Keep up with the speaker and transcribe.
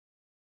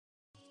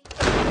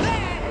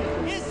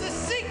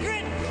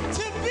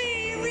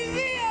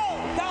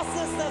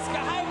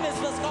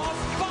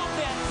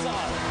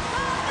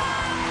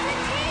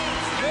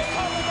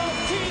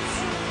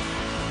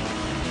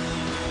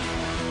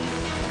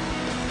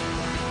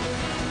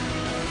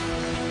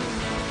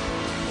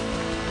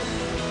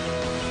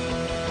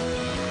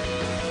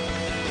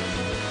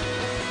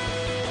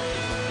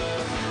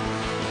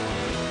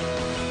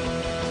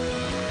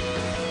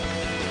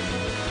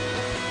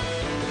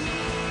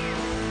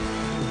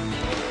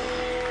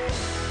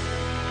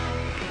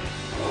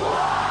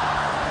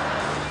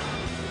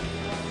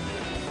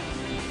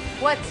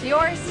what's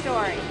your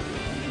story?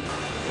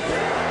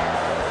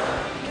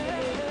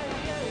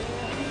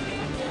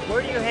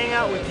 Where do you hang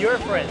out with your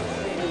friends?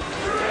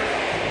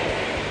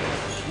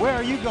 Where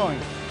are you going?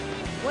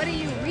 What are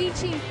you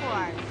reaching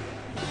for?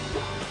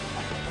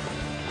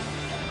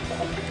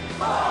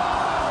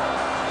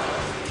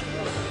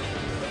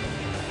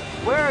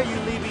 Where are you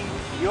leaving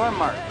your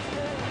mark?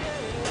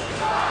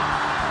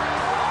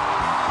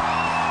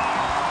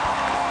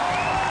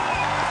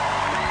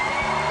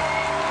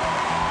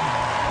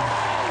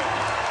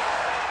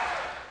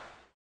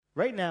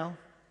 Right now,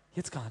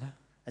 Jetzt gerade,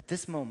 at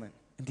this moment,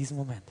 in diesem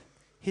Moment,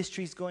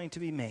 history is going to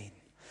be made.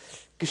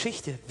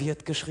 Geschichte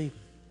wird geschrieben.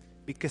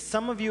 Because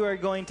some of you are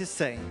going to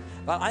say,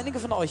 Weil einige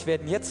von euch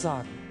werden jetzt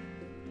sagen,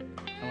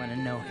 I want to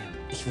know him.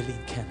 ich will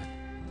ihn kennen.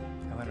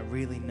 I want to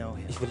really know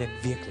him. Ich will ihn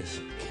wirklich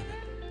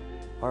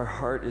kennen. Our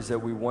heart is that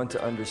we want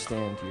to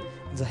understand you.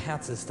 Unser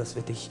Herz ist, dass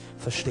wir dich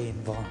verstehen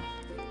wollen.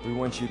 We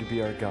want you to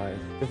be our guide.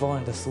 Wir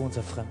wollen, dass du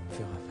unser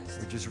Fremdenführer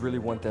bist. We just really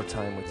want that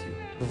time with you.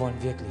 Wir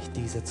wollen wirklich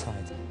diese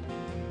Zeit.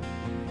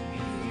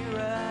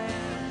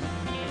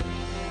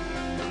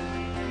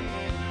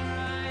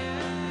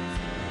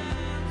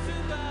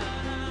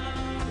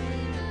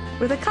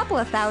 With a couple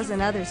of thousand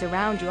others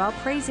around you all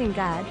praising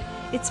God,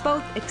 it's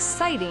both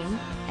exciting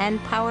and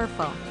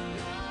powerful.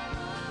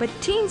 But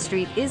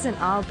Teenstreet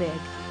isn't all big.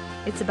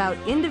 It's about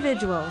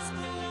individuals.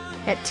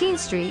 At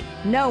Teenstreet,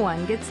 no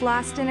one gets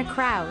lost in a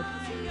crowd.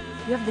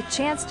 You have the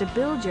chance to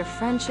build your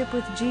friendship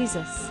with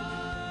Jesus.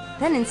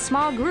 Then in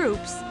small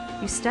groups,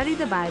 you study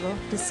the Bible,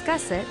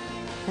 discuss it,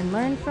 and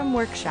learn from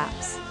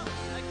workshops.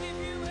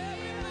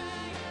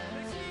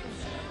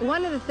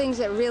 One of the things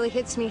that really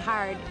hits me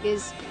hard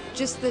is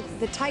just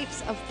the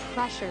types of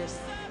pressures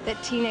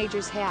that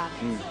teenagers have.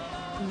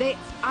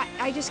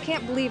 I just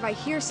can't believe I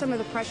hear some of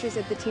the pressures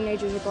that the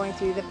teenagers are going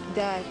through,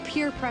 the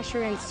peer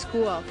pressure in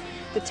school,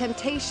 the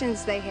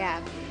temptations they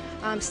have.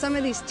 Some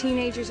of these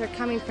teenagers are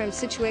coming from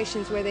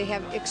situations where they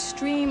have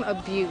extreme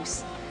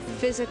abuse,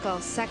 physical,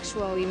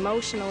 sexual,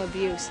 emotional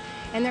abuse,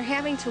 and they're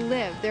having to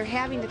live. They're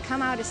having to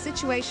come out of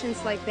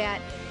situations like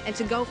that and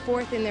to go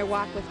forth in their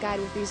walk with God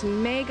with these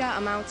mega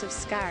amounts of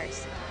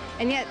scars.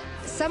 And yet,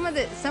 some of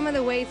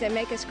the ways that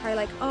make us cry,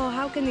 like, oh,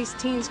 how can these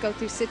teens go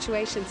through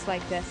situations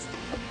like this?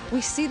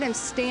 We see them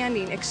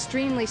standing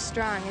extremely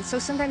strong, and so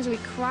sometimes we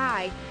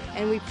cry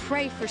and we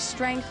pray for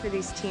strength for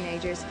these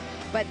teenagers.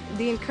 But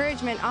the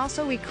encouragement,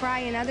 also we cry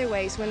in other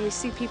ways when we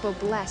see people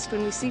blessed,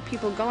 when we see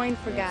people going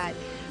for God,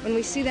 when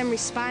we see them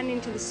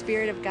responding to the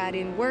Spirit of God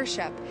in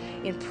worship,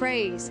 in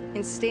praise,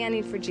 in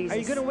standing for Jesus. Are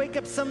you going to wake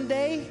up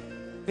someday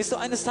Wirst du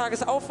eines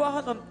Tages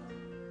aufwachen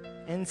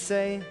and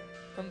say,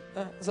 und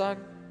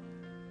sagen,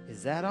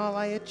 is that all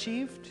I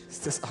achieved?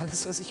 ist das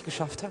alles, was ich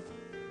geschafft habe?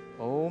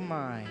 Oh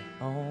my.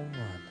 Oh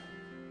Mann.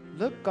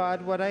 Look,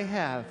 God, what I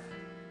have.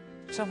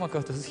 Schau mal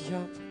Gott, was ich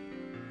habe.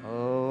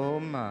 Oh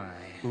my.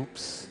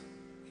 Ups.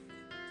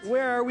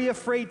 Where are we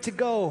afraid to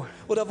go?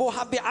 Oder wo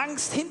haben wir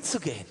Angst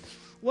hinzugehen?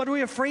 What are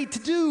we afraid to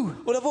do?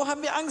 Oder wo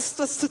haben wir Angst,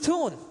 das zu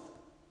tun?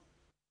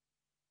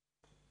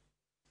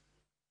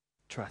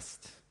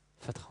 Trust.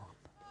 Vertrauen.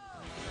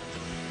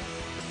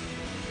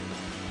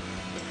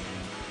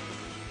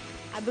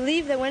 I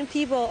believe that when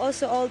people,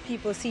 also old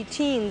people, see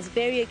teens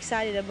very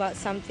excited about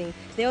something,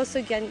 they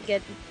also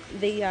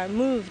they are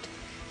moved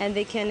and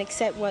they can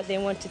accept what they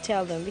want to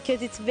tell them.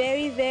 Because it's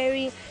very,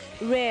 very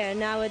rare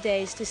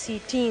nowadays to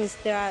see teens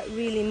that are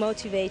really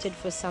motivated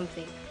for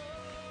something.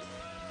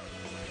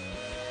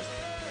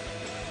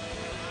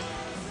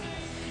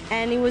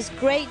 And it was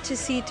great to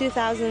see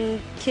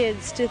 2,000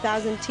 kids,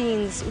 2,000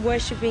 teens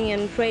worshiping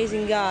and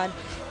praising God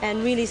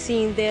and really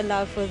seeing their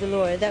love for the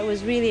Lord. That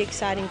was really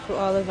exciting for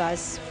all of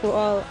us, for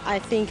all, I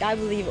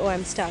believe,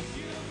 OM stuff.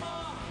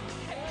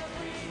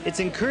 It's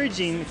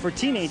encouraging for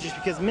teenagers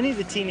because many of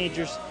the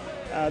teenagers,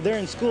 they're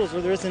in schools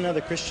where there isn't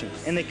another Christian.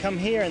 And they come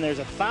here and there's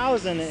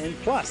 1,000 and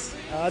plus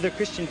other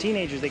Christian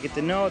teenagers they get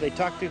to know, they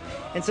talk to,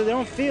 and so they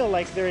don't feel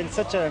like they're in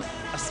such a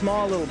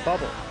small little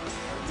bubble.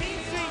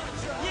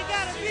 Teenstreet, you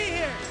gotta be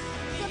here.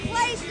 It's a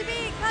place to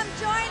be. Come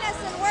join us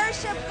and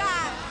worship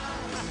God.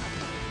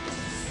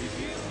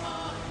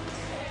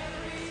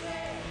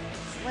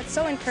 What's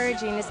so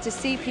encouraging is to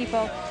see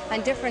people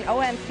on different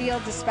OM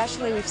fields,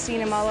 especially we've seen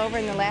them all over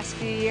in the last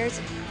few years,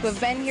 who have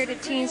been here to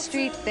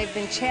Teenstreet. They've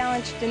been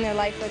challenged in their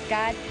life with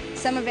God.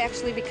 Some have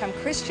actually become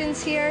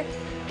Christians here.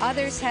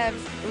 Others have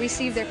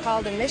received their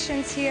call to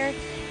missions here.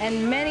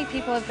 And many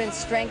people have been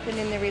strengthened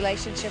in their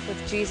relationship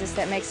with Jesus.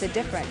 That makes a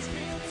difference.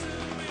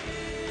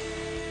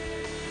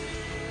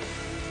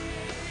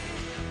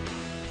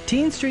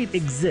 Teenstreet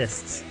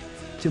exists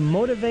to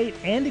motivate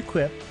and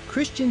equip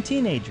Christian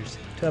teenagers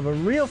to have a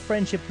real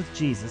friendship with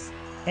Jesus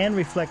and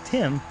reflect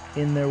Him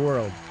in their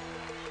world.